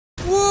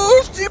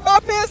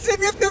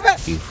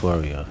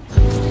Euphoria.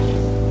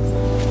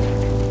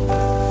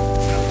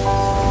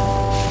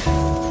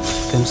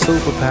 Them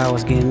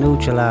superpowers get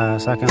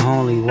neutralized. I can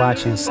only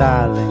watch in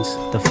silence.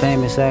 The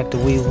famous actor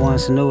we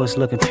once knew is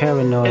looking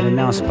paranoid and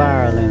now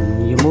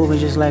spiraling. You're moving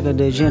just like a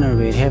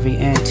degenerate. Every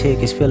antic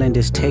is feeling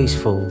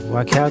distasteful.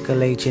 I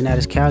calculate you're not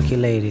as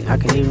calculated. I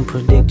can even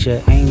predict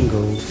your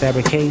angle.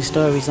 Fabricating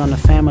stories on the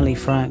family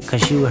front,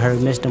 cause you heard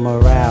Mr.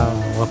 Morale.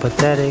 A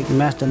pathetic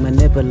master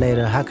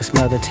manipulator. I can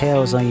smell the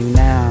tails on you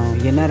now.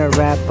 You're not a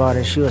rap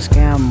artist, you're a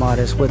scam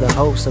artist with the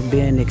hopes of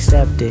being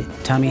accepted.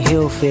 Tommy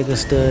Hilfiger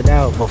stood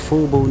out, but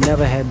FUBU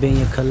never had been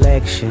your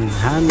collection.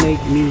 I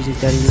make music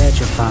that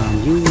electrify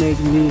 'em. You make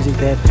music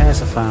that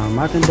pacify 'em.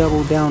 I can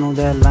double down on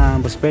that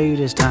line, but spare you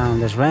this time.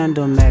 That's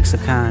random acts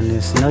of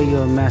kindness. Know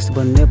you're a master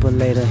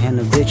manipulator and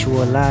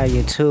habitual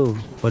liar too.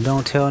 But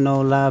don't tell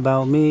no lie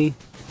about me,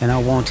 and I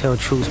won't tell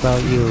truths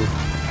about you.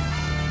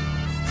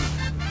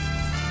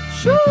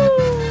 Shoo!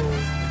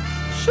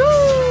 Shoo!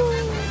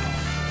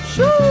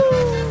 Shoo!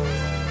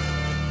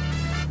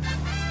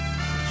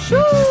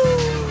 Shoo!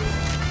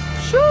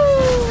 Shoo!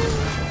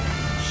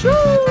 Shoo!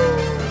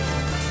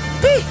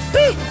 Beep,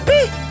 beep,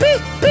 beep,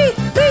 beep, beep,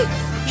 beep.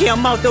 Yeah,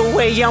 I'm out the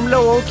way, yeah, I'm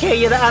low, okay.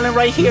 Yeah, the island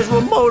right here is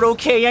remote,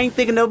 okay. I ain't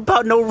thinking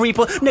about no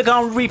reaper, nigga,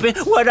 I'm reaping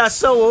what I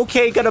sow,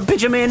 okay. Got a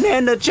Benjamin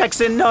and a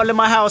Jackson all in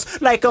my house,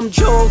 like I'm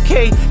Joe,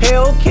 okay.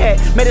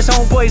 Hellcat, met his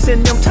homeboys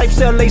in them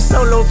types LA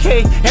solo,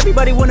 okay.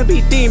 Everybody wanna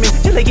be demon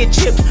till they get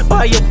chipped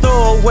by your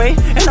throwaway.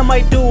 And I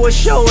might do a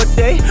show a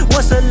day.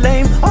 Once a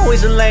lame,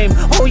 always a lame.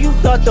 Oh, you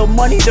thought the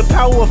money, the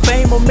power of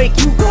fame will make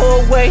you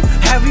go away.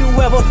 Have you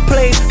ever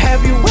played?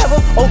 Have you ever?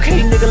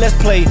 Okay, nigga, let's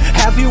play.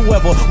 Have you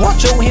ever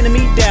walked your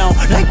enemy down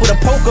like with a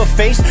poker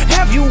face?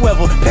 Have you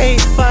ever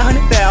paid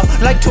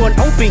 500,000 like to an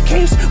open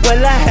case?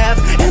 Well, I have,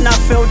 and I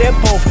failed at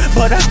both,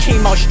 but I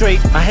came out straight.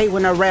 I hate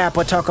when I rap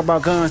or talk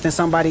about guns, then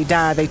somebody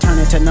die, they turn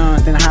into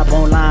nuns. Then I hop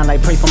online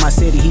like pray for my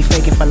city, he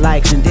faking for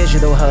likes and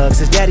digital hugs.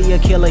 His daddy a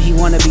killer, he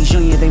wanna be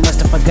junior, they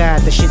must have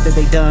forgot the shit that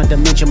they done.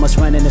 Dementia must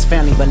run in his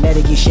family, but let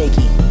it get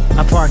shaky.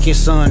 I park your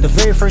son. The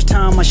very first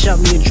time I shot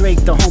me a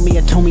Drake, the homie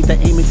had told me to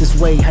aim it this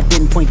way. I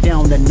didn't point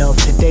down enough.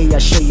 Today I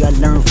show you I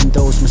learned from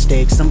those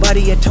mistakes.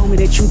 Somebody had told me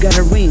that you got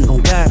a ring.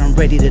 On God, I'm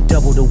ready to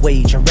double the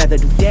wage. I'd rather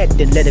do that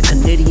than let a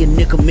Canadian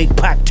nigga make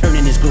Pac turn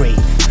in his grave.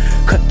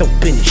 Cut the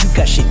business, you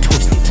got shit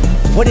twisted.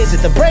 What is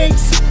it, the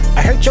brakes?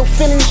 I hurt your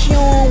feelings, you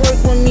don't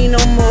work with me no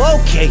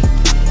more. Okay.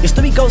 There's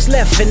 3 ghosts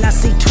left and I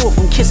see 2 of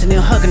them kissing and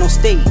hugging on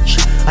stage.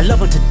 I love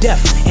them to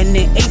death, and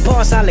in 8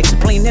 bars I'll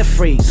explain that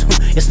phrase.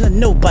 It's nothing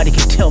nobody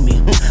can tell me.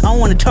 I don't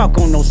wanna talk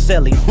on no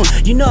celly.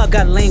 You know I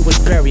got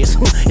language barriers.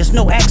 It's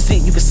no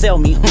accent you can sell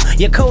me.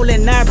 Your Cole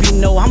and Ivory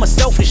know I'm a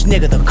selfish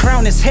nigga. The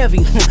crown is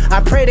heavy.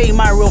 I pray they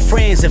my real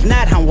friends. If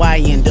not, I'm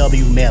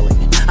YNW Melly.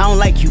 I don't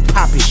like you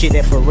popping shit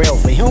at Pharrell.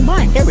 For him,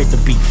 I inherit the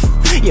beef.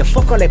 Yeah,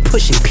 fuck all that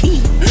pushing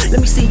P. Let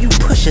me see you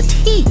push a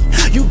T.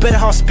 You better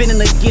off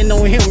spinning again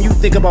on him. You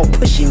think about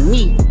pushing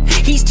me.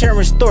 He's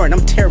Terrence Thornton,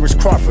 I'm Terrence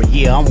Crawford.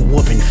 Yeah, I'm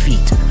whooping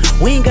feet.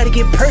 We ain't gotta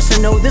get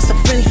personal, this a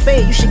friendly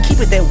fade. You should keep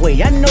it that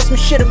way. I know some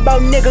shit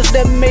about niggas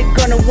that make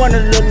gonna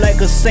wanna look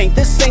like a saint.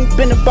 This ain't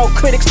been about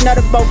critics, not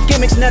about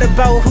gimmicks, not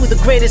about who the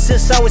greatest.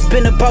 It's always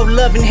been about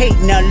love and hate.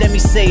 Now let me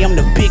say I'm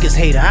the biggest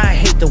hater. I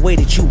hate the way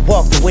that you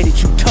walk, the way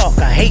that you talk.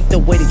 I hate the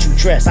way that you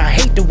dress. I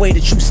hate the way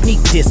that you sneak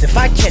this. If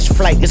I catch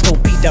flight, it's gonna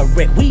be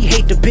direct. We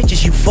hate the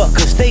bitches you fuck,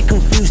 cause they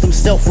confuse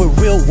themselves with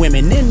real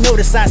women. Then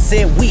notice I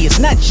said we, it's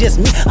not just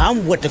me,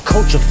 I'm what the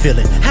culture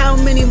feeling. How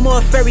many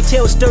more fairy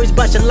tale stories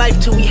about your life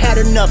till we had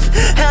enough?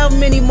 How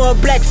many more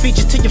black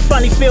features till you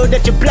finally feel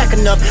that you're black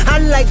enough? I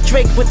like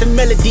Drake with the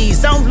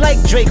melodies, I don't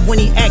like Drake when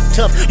he act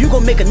tough. You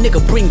gon' make a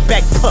nigga bring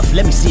back Puff.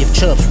 Let me see if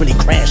Chubbs really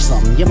crashed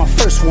something. Yeah, my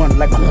first one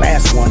like my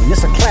last one.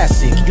 It's a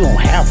classic, you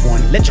don't have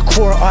one. Let your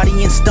core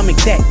audience stomach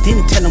that.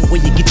 Then tell them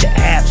where you get your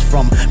abs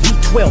from.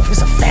 V12,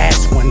 it's a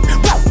fast one.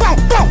 Bow, bow,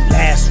 bow.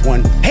 Last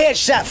one.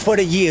 Headshot for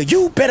the year.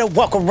 You better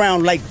walk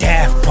around like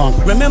Daft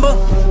Punk. Remember?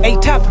 Hey,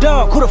 Top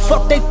Dog, who the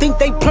fuck they think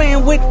they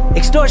playing with?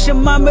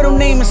 Extortion my middle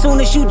name as soon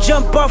as you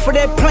jump off of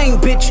that plane,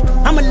 bitch.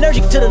 I'm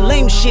allergic to the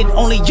lame shit,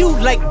 only you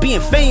like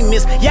being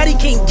famous. Yachty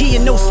can't give you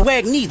no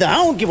swag neither. I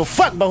don't give a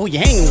fuck about who you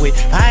hanging with.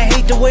 I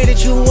hate the way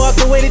that you walk,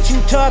 the way that you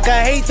talk.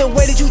 I hate the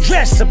way that you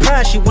dress.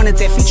 Surprised you wanted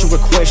that feature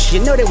request.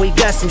 You know that we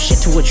got some shit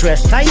to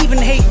address. I even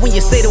hate when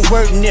you say the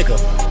word nigga,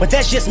 but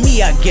that's just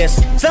me, I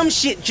guess. Some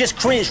shit just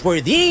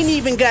cringeworthy, ain't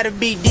even gotta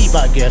be deep,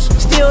 I guess.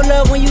 Still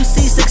love when you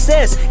see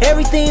success.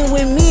 Everything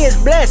with me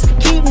is blessed.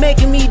 Keep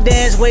making me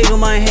dance, waving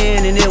my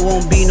hand, and it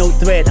won't be no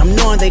threat. I'm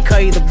knowing they call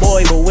you the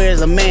boy, but where's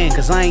the man?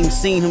 Cause I ain't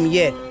seen him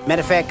yet.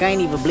 Matter of fact, I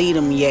ain't even bleed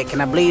him yet. Can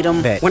I bleed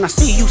him back? When I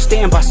see you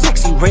stand by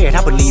sexy red,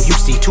 I believe you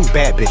see 2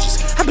 bad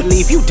bitches. I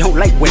believe you don't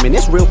like women.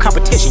 It's real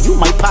competition. You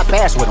might pop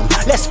ass with them.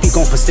 Let's speak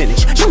on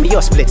percentage. Show me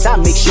your splits.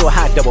 I'll make sure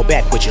I double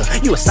back with you.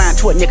 You assigned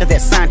to a nigga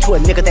that signed to a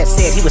nigga that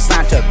said he was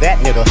signed to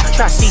that nigga.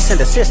 Try cease and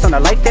desist on a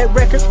like that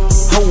record.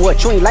 Oh,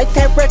 what, you ain't like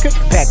that record?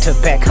 Back to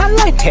back, I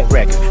like that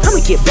record.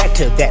 I'ma get back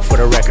to that for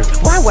the record.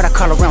 Why would I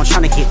call around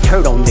trying to get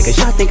hurt on niggas?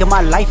 Y'all thinking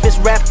my life is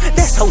rap?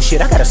 That's whole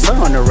shit, I got a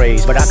son to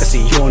raise, but I can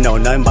see you don't know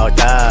nothing about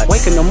that.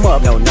 Waking them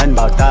up, know nothing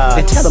about that.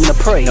 Then tell them to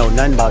pray, know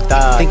nothing about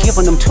that. Then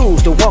giving them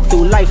tools to walk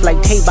through life like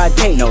day by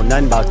day, know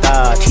nothing about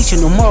that.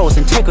 Teaching them morals,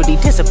 integrity,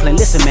 discipline,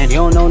 listen man, you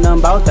don't know nothing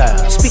about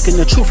that. Speaking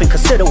the truth and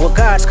consider what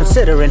God's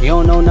considering, you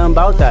don't know nothing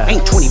about that.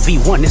 Ain't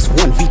 20v1, it's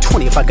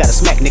 1v20 if I gotta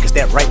smack niggas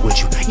that right with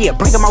you. Yeah,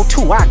 bring them out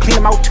too, I clean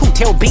them out too.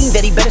 Tell Bean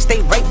that he better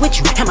stay right with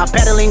you. Am I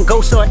battling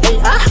ghosts or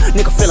AI?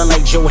 Nigga feeling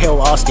like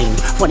Joel Austin.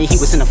 Funny he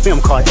was in a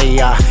film called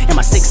AI. And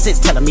my sixth sense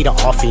telling me to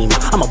off him.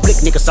 I'm a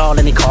blick niggas all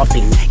in they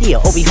coffin. Yeah,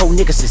 OB-ho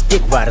niggas is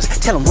dick riders.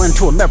 Tell them run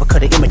to America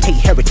to imitate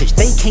heritage.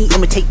 They can't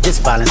imitate this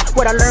violence.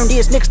 What I learned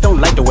is niggas don't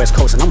like the West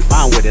Coast and I'm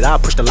fine with it. I'll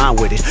push the line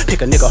with it.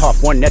 Pick a nigga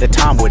off one at a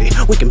time with it.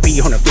 We can be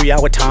on a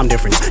 3-hour time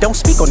difference. Don't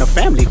speak on the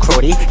family,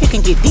 Crody. It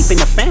can get deep in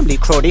the family,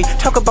 Crody.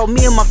 Talk about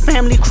me and my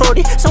family,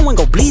 Crody. Someone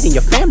go bleed in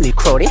your family,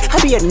 Crody. I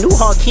be at New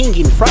Hall King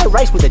eating fried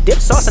rice with a dip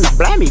sauce and a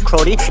blammy,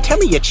 Crody. Tell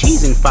me your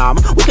cheesing farm.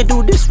 We can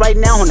do this right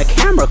now on the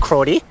camera,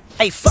 Crody.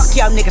 Hey, fuck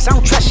y'all niggas, I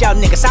don't trust y'all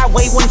niggas. I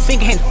wave one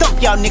finger and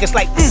thump y'all niggas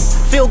like,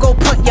 field goal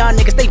punt y'all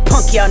niggas, they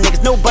punk y'all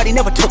niggas. Nobody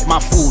never took my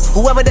food.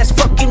 Whoever that's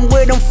fucking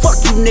with them, fuck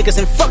you niggas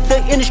and fuck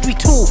the industry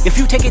too. If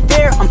you take it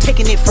there, I'm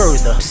taking it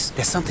further. Psst,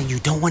 that's something you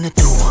don't wanna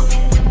do.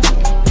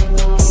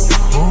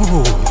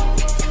 Ooh,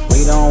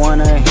 we don't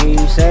wanna hear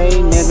you say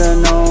nigga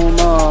no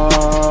more.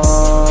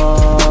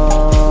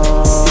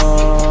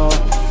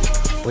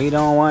 We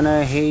don't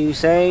wanna hear you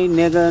say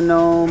nigga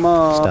no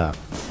more. Stop.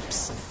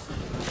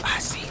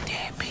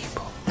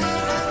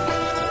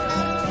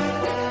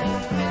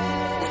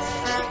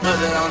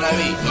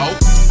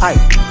 Aye,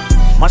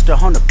 monster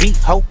on the beat,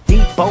 ho,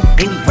 Debo,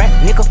 any rap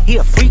nigga, he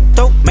a free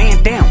throw,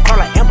 man down, call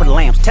like Amber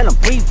Lambs, tell him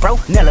breathe bro,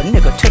 Nella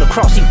nigga to the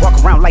cross, he walk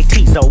around like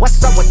Tizo.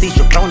 What's up with these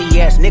jabroni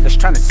ass niggas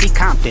trying to see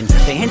Compton?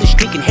 The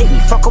industry can hate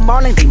me, fuck them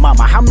all and they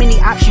mama. How many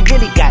options you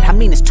really got? I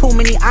mean it's too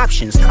many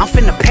options. I'm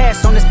finna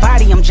pass on this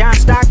body, I'm John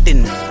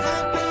Stockton.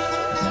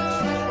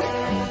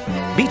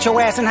 Beat your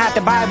ass and hide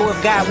the Bible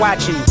if God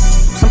watching.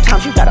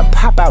 Sometimes you gotta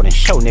pop out and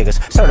show niggas.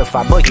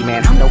 Certified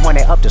boogeyman, I'm the one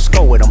that up to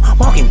score with him.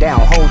 Walking down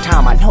whole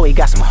time, I know he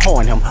got some hoe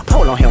in him.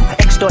 Pole on him,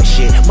 extort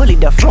shit, bully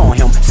the flow on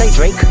him. Say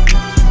Drake,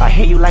 I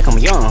hear you like I'm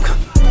young.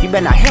 You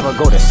better not ever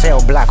go to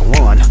cell block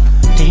 1.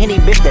 To any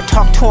bitch that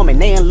talk to him and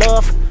they in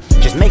love,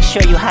 just make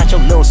sure you hide your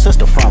little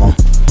sister from him.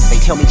 They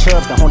tell me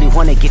Chubb's the only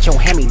one that get your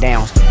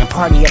hand-me-downs. And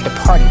party at the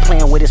party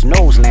playing with his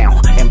nose now.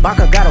 And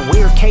Baka got a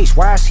weird case,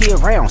 why is he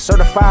around?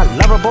 Certified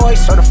lover boys,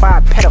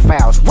 certified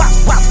pedophiles. Wop,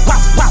 wop,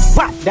 wop, wop,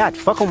 wop. That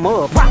fuck him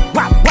up. Wop,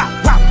 wop,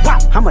 wop, wop,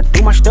 wop. I'ma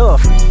do my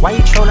stuff. Why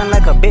you trolling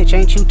like a bitch,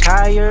 ain't you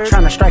tired?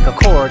 Trying to strike a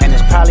chord and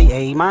it's probably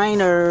A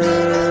minor.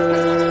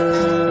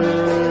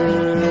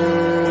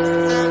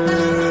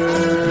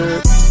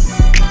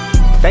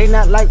 They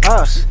not like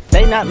us.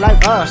 They not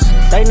like us.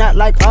 They not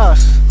like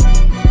us.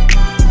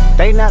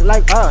 They not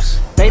like us,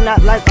 they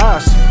not like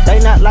us, they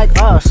not like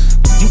us.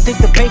 You think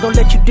the Bay gon'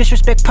 let you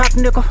disrespect Pop,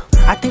 nigga?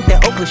 I think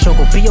that Oakland show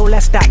gon' be your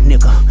last stop,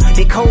 nigga.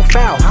 They cold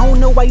foul, I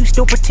don't know why you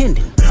still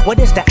pretending. What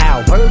is the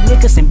owl? Bird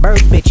niggas and bird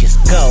bitches,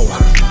 go.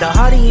 The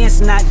audience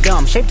not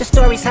dumb, shape the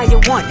stories how you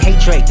want. Hey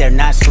Drake, they're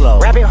not slow.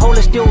 Rabbit hole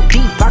is still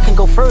deep, I can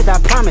go further, I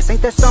promise.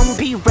 Ain't that something?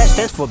 B-Rest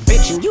stands for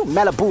bitchin'. You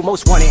Malibu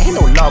most wanted, ain't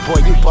no law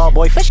boy, you ball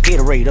boy, fresh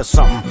Gatorade or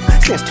something.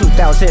 Since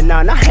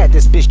 2009, I had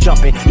this bitch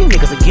jumping. You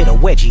niggas will get a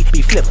wedgie,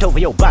 be flipped over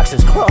your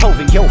boxes, or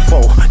over your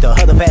foe. The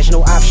other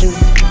vaginal option,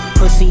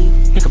 pussy,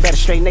 nigga better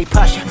straighten they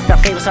posture.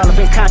 Got favorites all up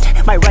in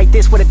contact, might write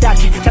this with a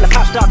doctor. Tell a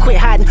pop star quit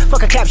hiding,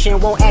 fuck a caption,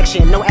 won't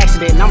action. No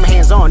accident, I'm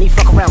hands on, he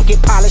fuck around,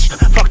 get polished.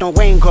 Fucked on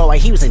Wayne Grower,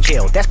 he was in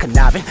jail, that's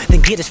conniving.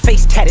 Then get his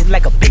face tatted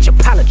like a bitch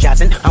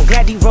apologizing. I'm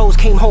glad D-Rose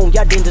came home,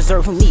 y'all didn't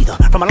deserve him neither.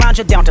 From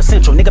Alondra down to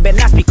Central, nigga better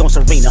not speak on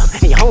Serena.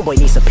 And your homeboy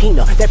needs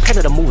subpoena, that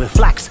predator moving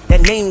flocks.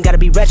 That name gotta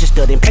be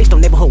registered and placed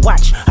on neighborhood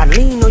watch. I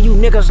lean on you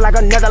niggas like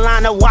another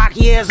line of walk.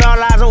 Yeah, it's all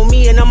eyes on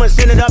me and I'ma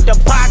send it up the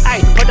pot.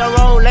 Ay, put the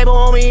road label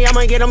on me,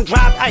 I'ma get them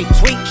dropped. Ay,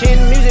 sweet chin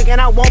music and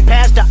I won't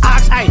pass the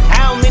ox. Ay,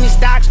 how many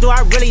stocks do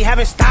I really have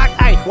in stock?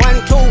 Ay,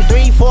 1, 2,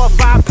 3, 4,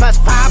 5 plus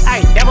 5.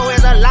 Ay, devil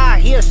is a lie,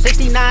 he a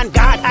 69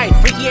 God. Ay,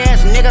 freaky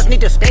ass niggas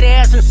need to stay their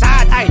ass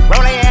inside. Ay,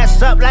 roll their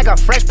ass up like a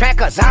fresh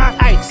pack of Zod.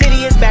 Ay,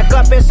 city is back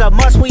up, it's a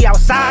must, we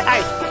outside.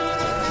 Ay.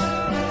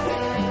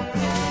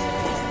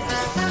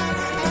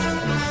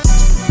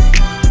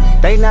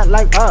 They not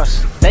like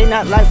us, they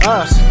not like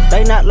us,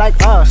 they not like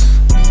us.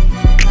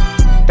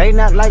 They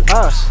not like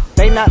us,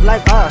 they not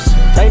like us,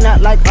 they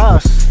not like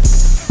us.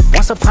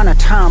 Once upon a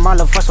time, all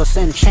of us was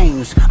in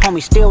chains.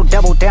 Homie still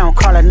double down,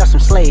 calling us some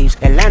slaves.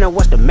 Atlanta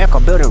was the mecca,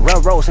 building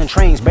railroads and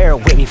trains. Bear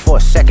with me for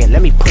a second,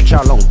 let me put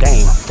y'all on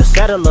game. The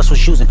settlers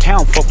was using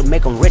town folk to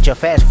make them richer.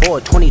 Fast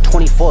forward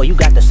 2024, you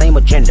got the same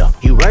agenda.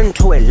 You run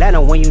to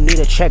Atlanta when you need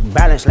a check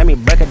balance. Let me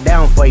break it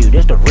down for you,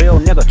 this the real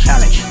nigga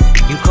challenge.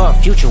 You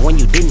caught Future when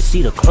you didn't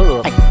see the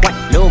club. Ay,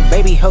 what? Lil'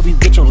 baby help you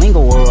get your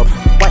lingo up.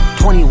 What?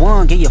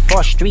 21 get your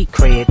first street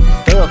cred.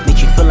 Thug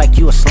make you feel like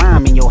you a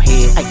slime in your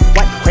head. Ay,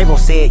 what? Quavo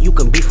said you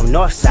can be from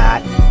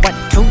Northside. What?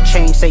 2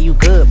 Chainz say you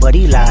good but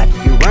he lied.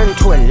 You run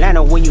to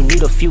Atlanta when you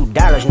need a few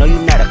dollars. No, you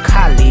not a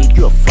colleague,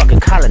 you a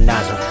fucking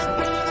colonizer.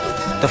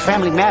 The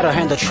family matter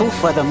and the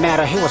truth of the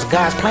matter. Here was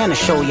God's plan to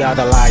show y'all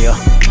the liar.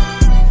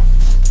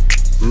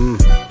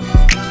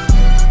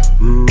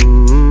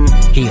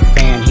 He a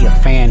fan, he a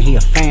fan, he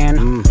a fan.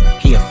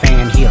 He a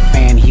fan, he a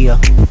fan, he a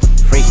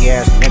freaky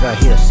ass nigga,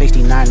 he a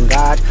 69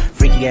 God.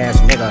 Freaky ass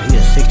nigga, he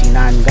a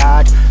 69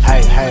 God.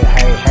 Hey, hey,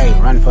 hey,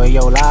 hey, run for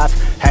your life.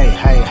 Hey,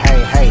 hey,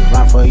 hey, hey,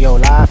 run for your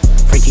life.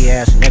 Freaky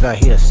ass nigga,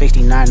 he a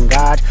 69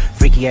 God.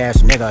 Freaky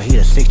ass nigga, he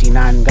a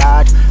 69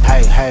 God.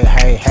 Hey, hey,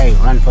 hey, hey,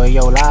 run for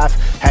your life.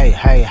 Hey,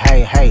 hey,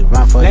 hey, hey,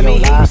 run for your life. Let me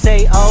hear you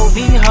say OV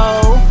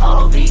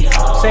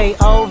ho. Say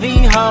OV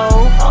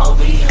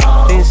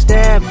ho. Then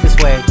step this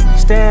way,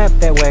 step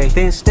that way.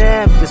 Then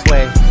step this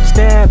way,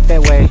 step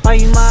that way. Are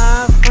you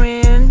my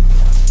friend?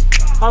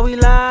 Are we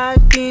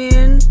locked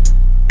in?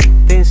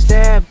 Then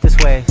step this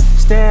way,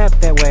 step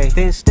that way.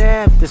 Then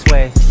step this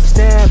way,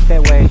 step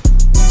that way.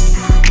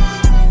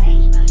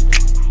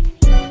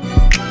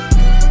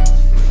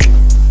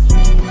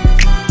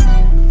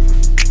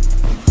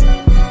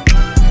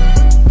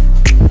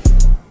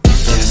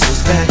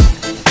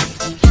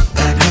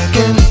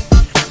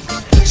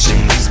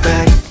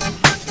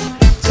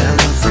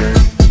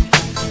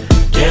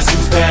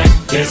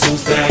 Guess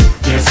who's back?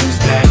 Guess who's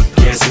back?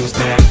 Guess who's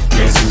back?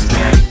 Guess who's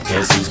back?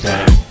 Guess who's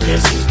back?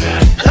 Guess who's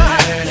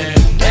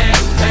back?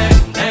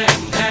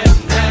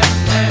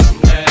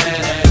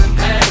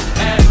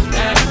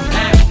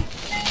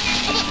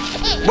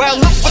 Well,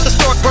 look what the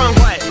Sorc brung.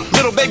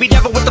 Little baby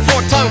devil with the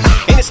forked tongue,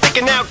 and it's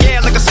sticking out, yeah,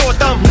 like a sore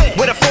thumb.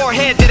 With a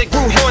forehead that it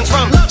grew horns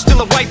from.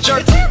 Still a white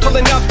shirt,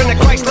 pulling up in a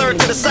Chrysler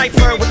to the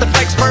cipher with the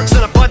flex perks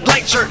and a Bud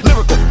Light shirt.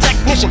 Lyrical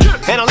technician,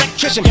 an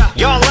electrician,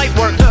 y'all light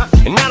work.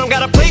 And I don't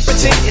gotta play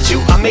pretend, it's you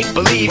I make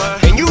believe.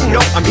 And you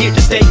know I'm here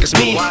to stay, cause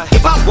me,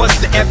 if I was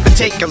to ever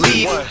take a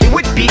leave, it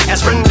would be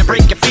as friend to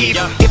break a feed.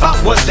 If I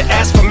was to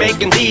ask for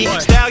Megan D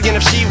Stallion,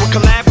 if she would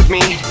collab with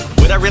me,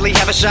 would I really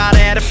have a shot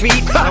at a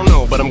feat? I don't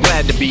know, but I'm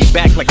glad to be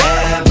back like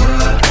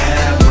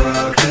Abracadabra.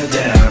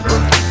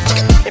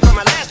 And for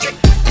my last trick,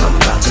 I'm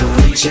about to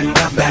reach in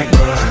my back,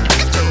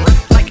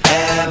 bruh. like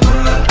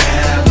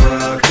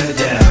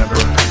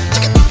Abracadabra.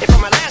 And for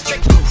my last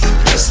trick,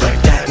 Just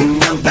like that,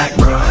 and I'm back,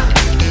 bruh.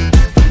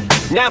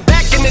 now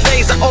back in the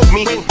days of oat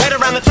meat, right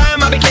around the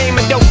time I became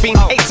a dope fiend,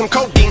 ate some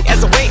codeine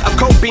as a way of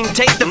coping.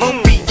 Take the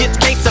movie, get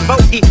case of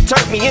OE,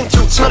 turned me into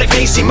smiley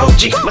face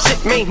emoji. My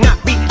shit may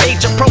not be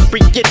age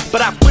appropriate,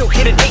 but I will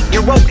hit an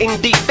 8-year-old in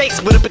the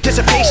face with a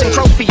participation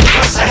trophy.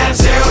 I have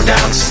zero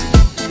doubts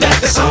that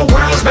this whole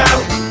world's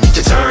bound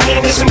to turn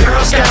into some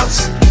Girl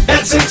Scouts.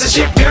 That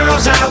censorship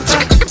girls out.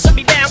 Set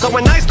me down. So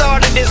when I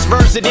started this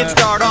verse, it did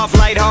start off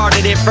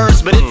lighthearted at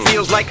first, but it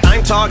feels like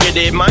I'm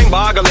targeted.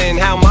 Mind-boggling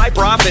how my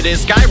profit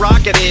is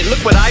skyrocketed. Look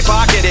what I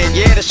pocketed.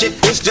 Yeah, the shit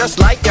is just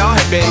like y'all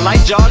have been,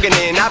 like jogging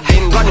in. I've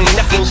been running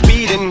at full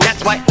speed, and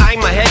that's why I'm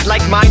ahead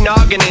like my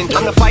noggin in.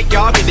 I'm the fight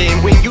y'all get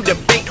in when you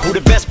debate who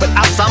the best, but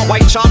I'll sound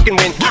white chalk and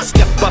win. I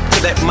step up to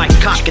that mic,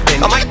 cock it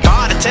then. Oh my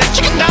God, attempt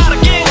chicken out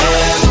again.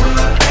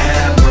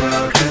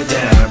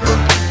 Abracadabra.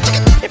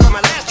 And for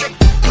my last trick,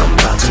 I'm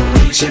about to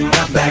reach in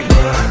my back,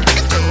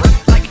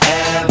 bruh. like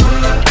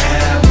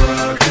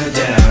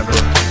Abracadabra.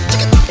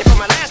 and for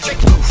my last trick,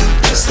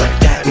 Just like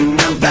that, and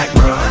I'm back,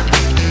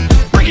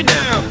 bruh. break it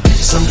down.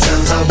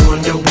 Sometimes I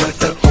wonder what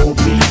the old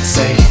me'd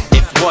say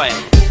If what?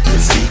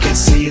 if he could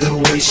see the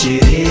way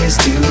shit is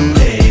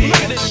today.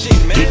 Look at this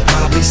shit, man. He'd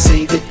probably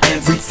say that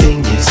everything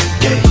is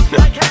gay.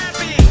 Like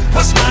happy.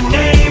 What's my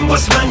name?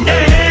 What's my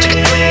name?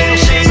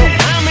 So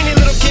how many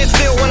little kids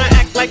still wanna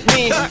act like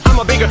me? I'm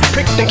a bigger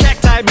prick than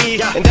cacti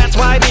bee, and that's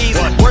why these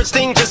words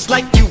sting just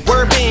like you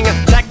were being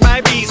attacked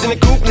by bees in the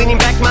coop, leaning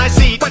back my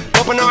seat.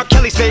 Open R.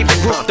 Kelly's favorite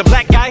group, the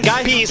black guy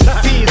peas.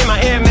 In my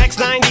Air Max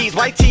 90s,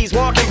 white tees,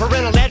 walking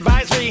parental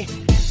advisory.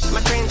 My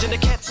transgender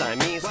cat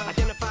Siamese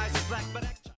identifies as black, but